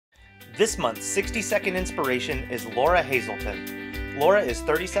This month's 60-second inspiration is Laura Hazelton. Laura is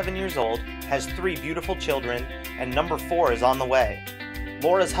 37 years old, has 3 beautiful children, and number 4 is on the way.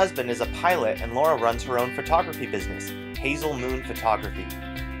 Laura's husband is a pilot and Laura runs her own photography business, Hazel Moon Photography.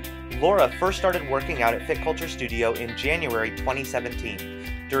 Laura first started working out at Fit Culture Studio in January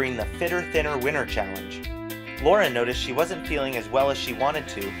 2017 during the Fitter Thinner Winter Challenge. Laura noticed she wasn't feeling as well as she wanted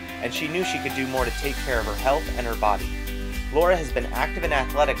to, and she knew she could do more to take care of her health and her body. Laura has been active and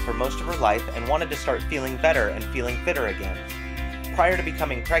athletic for most of her life and wanted to start feeling better and feeling fitter again. Prior to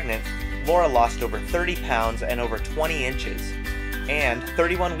becoming pregnant, Laura lost over 30 pounds and over 20 inches. And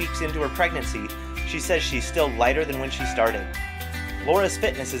 31 weeks into her pregnancy, she says she's still lighter than when she started. Laura's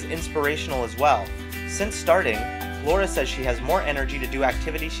fitness is inspirational as well. Since starting, Laura says she has more energy to do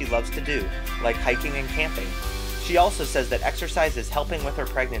activities she loves to do, like hiking and camping. She also says that exercise is helping with her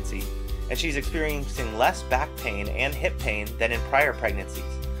pregnancy, and she's experiencing less back pain and hip pain than in prior pregnancies.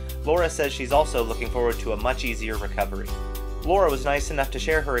 Laura says she's also looking forward to a much easier recovery. Laura was nice enough to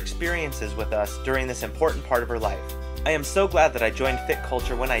share her experiences with us during this important part of her life. I am so glad that I joined Fit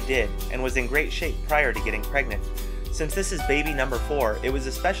Culture when I did and was in great shape prior to getting pregnant. Since this is baby number 4, it was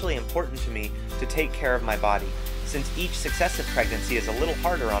especially important to me to take care of my body, since each successive pregnancy is a little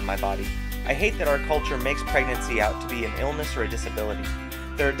harder on my body. I hate that our culture makes pregnancy out to be an illness or a disability.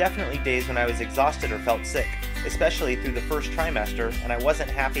 There are definitely days when I was exhausted or felt sick, especially through the first trimester, and I wasn't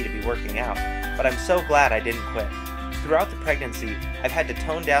happy to be working out, but I'm so glad I didn't quit. Throughout the pregnancy, I've had to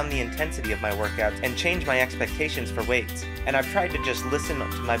tone down the intensity of my workouts and change my expectations for weights, and I've tried to just listen to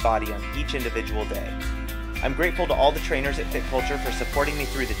my body on each individual day. I'm grateful to all the trainers at Fit Culture for supporting me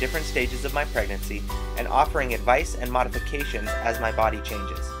through the different stages of my pregnancy and offering advice and modifications as my body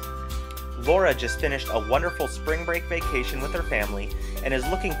changes. Laura just finished a wonderful spring break vacation with her family and is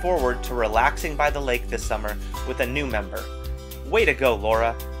looking forward to relaxing by the lake this summer with a new member. Way to go,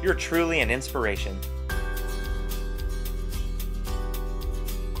 Laura! You're truly an inspiration.